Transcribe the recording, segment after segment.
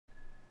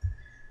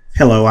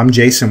Hello, I'm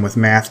Jason with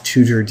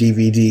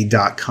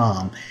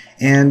MathTutorDVD.com,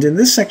 and in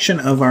this section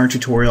of our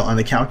tutorial on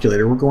the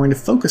calculator we're going to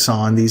focus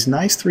on these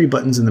nice three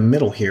buttons in the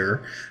middle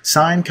here,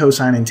 sine,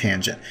 cosine, and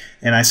tangent.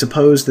 And I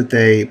suppose that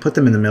they put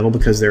them in the middle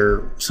because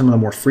they're some of the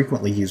more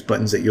frequently used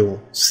buttons that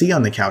you'll see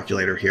on the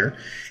calculator here.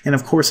 And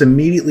of course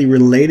immediately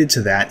related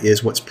to that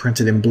is what's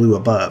printed in blue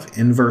above,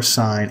 inverse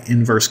sine,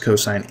 inverse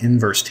cosine,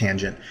 inverse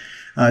tangent.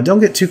 Don't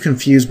get too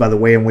confused by the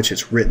way in which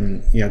it's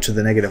written, to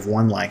the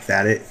 -1 like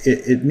that.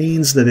 It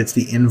means that it's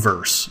the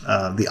inverse,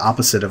 the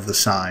opposite of the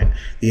sine,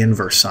 the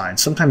inverse sine.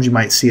 Sometimes you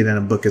might see it in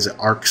a book as an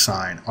arc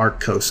sine, arc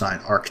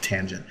cosine, arc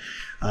tangent.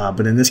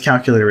 But in this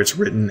calculator it's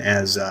written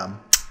as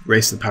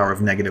raised to the power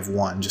of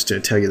 -1, just to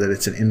tell you that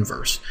it's an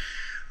inverse.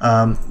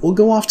 We'll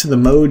go off to the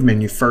mode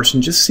menu first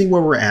and just see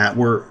where we're at.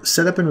 We're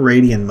set up in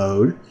radian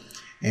mode.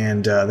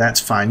 And that's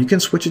fine. You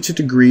can switch it to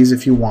degrees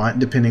if you want,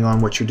 depending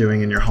on what you're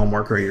doing in your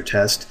homework or your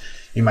test.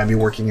 You might be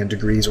working in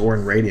degrees or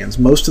in radians.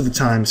 Most of the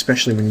time,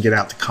 especially when you get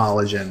out to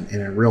college and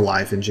in real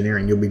life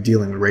engineering, you'll be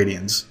dealing with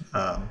radians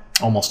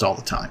almost all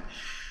the time.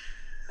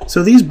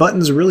 So these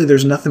buttons, really,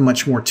 there's nothing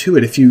much more to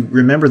it. If you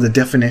remember the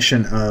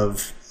definition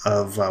of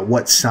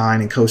what sine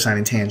and cosine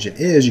and tangent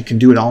is, you can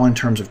do it all in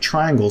terms of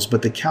triangles,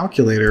 but the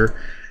calculator,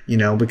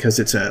 because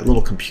it's a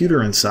little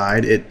computer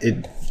inside,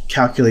 it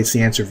calculates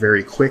the answer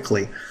very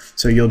quickly.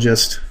 So you'll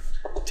just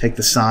take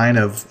the sine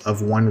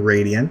of 1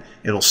 radian.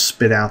 It'll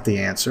spit out the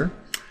answer.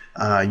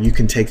 You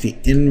can take the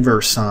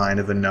inverse sine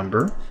of a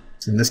number.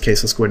 In this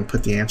case, let's go ahead and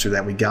put the answer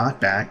that we got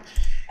back.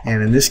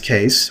 And in this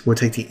case, we'll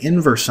take the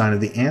inverse sine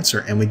of the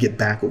answer and we get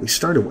back what we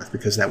started with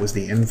because that was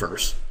the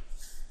inverse.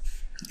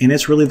 And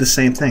it's really the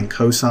same thing.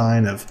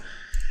 Cosine of,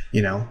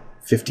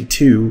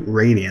 52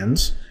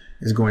 radians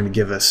is going to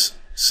give us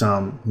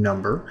some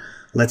number.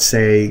 Let's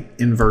say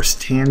inverse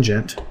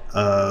tangent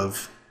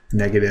of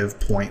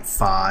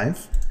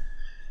 -0.5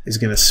 is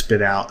going to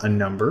spit out a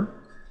number.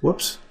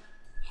 Whoops.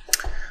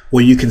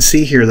 Well, you can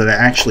see here that I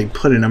actually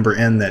put a number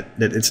in that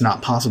it's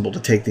not possible to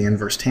take the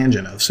inverse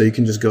tangent of. So you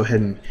can just go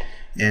ahead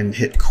and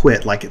hit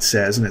quit like it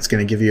says, and it's going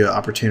to give you an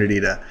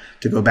opportunity to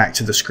go back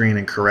to the screen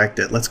and correct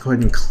it. Let's go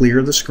ahead and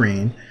clear the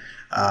screen.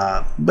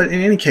 But in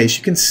any case,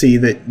 you can see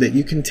that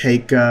you can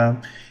take,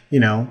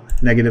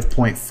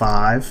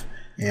 -0.5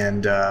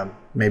 and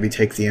maybe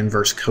take the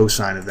inverse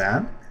cosine of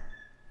that.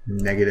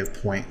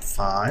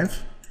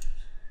 -0.5,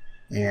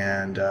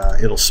 and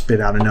it'll spit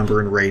out a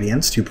number in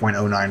radians,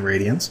 2.09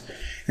 radians.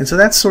 And so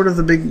that's sort of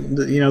the big,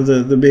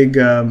 the big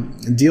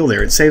deal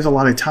there. It saves a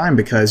lot of time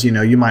because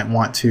you might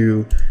want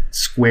to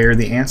square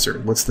the answer.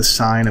 What's the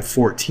sine of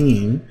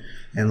 14?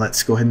 And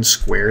let's go ahead and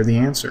square the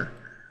answer.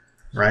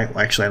 Right?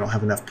 Well, actually, I don't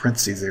have enough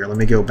parentheses there. Let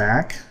me go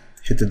back,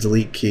 hit the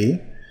delete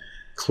key,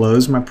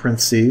 close my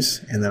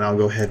parentheses, and then I'll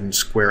go ahead and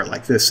square it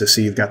like this. So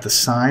see, you've got the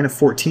sine of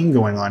 14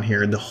 going on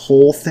here. The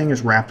whole thing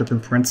is wrapped up in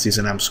parentheses,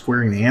 and I'm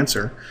squaring the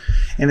answer.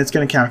 And it's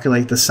going to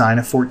calculate the sine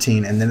of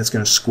 14, and then it's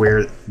going to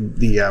square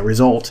the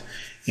result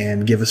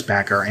and give us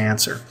back our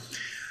answer.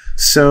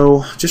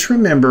 So just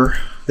remember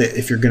that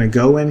if you're going to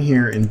go in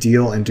here and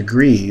deal in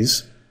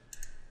degrees,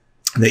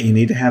 that you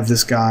need to have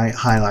this guy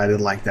highlighted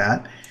like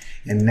that.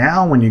 And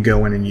now when you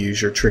go in and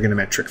use your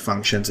trigonometric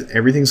functions,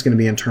 everything's going to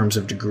be in terms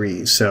of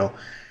degrees. So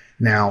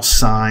now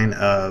sine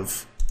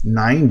of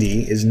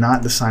 90 is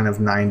not the sine of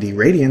 90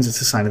 radians, it's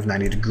the sine of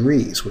 90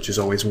 degrees, which is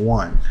always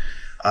 1.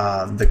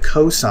 The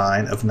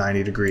cosine of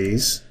 90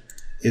 degrees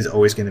is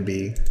always going to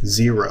be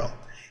 0.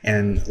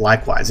 And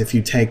likewise, if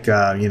you take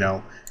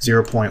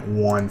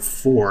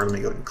 0.14, let me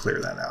go ahead and clear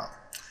that out.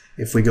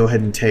 If we go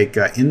ahead and take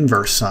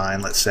inverse sine,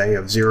 let's say,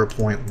 of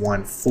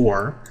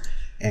 0.14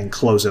 and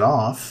close it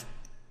off,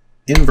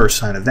 inverse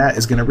sine of that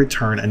is going to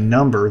return a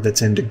number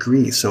that's in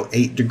degrees, so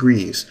 8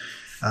 degrees.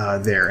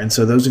 There. And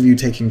so those of you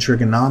taking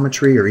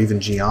trigonometry or even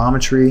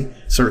geometry,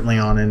 certainly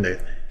on into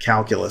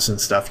calculus and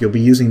stuff, you'll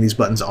be using these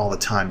buttons all the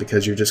time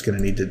because you're just going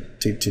to need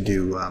to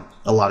do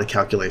a lot of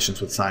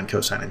calculations with sine,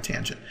 cosine, and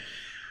tangent.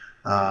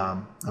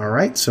 All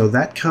right, so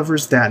that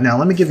covers that. Now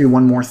let me give you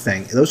one more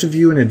thing. Those of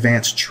you in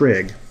advanced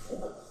trig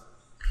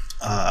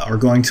are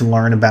going to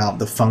learn about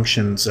the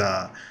functions,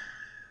 so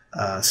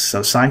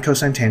sine,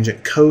 cosine,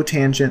 tangent,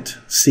 cotangent,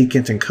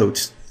 secant, and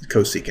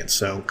cosecant.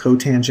 So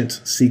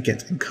cotangent,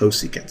 secant, and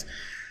cosecant.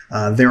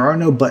 There are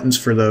no buttons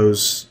for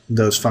those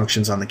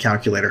functions on the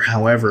calculator.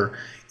 However,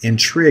 in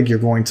trig, you're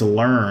going to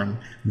learn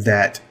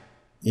that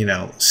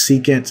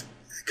secant,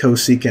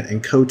 cosecant,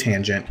 and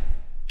cotangent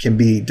can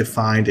be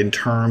defined in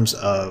terms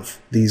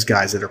of these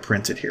guys that are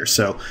printed here.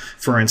 So,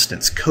 for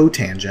instance,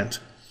 cotangent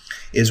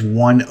is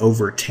 1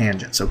 over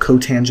tangent. So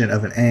cotangent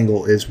of an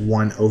angle is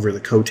 1 over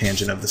the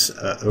cotangent of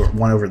or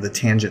 1 over the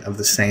tangent of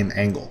the same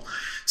angle.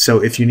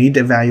 So if you need to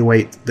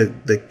evaluate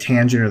the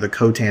tangent or the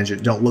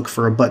cotangent, don't look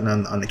for a button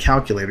on the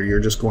calculator. You're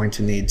just going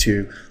to need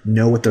to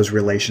know what those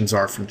relations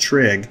are from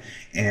trig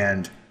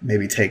and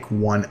maybe take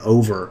 1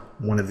 over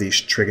one of these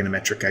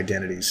trigonometric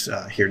identities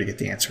here to get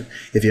the answer.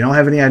 If you don't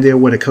have any idea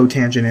what a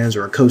cotangent is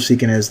or a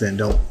cosecant is, then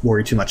don't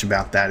worry too much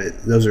about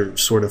that. Those are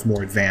sort of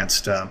more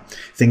advanced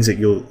things that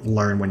you'll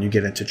learn when you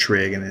get into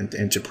trig and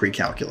into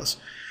pre-calculus.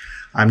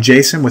 I'm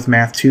Jason with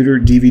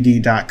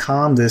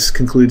MathTutorDVD.com. This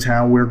concludes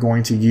how we're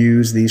going to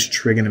use these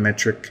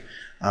trigonometric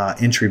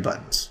entry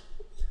buttons.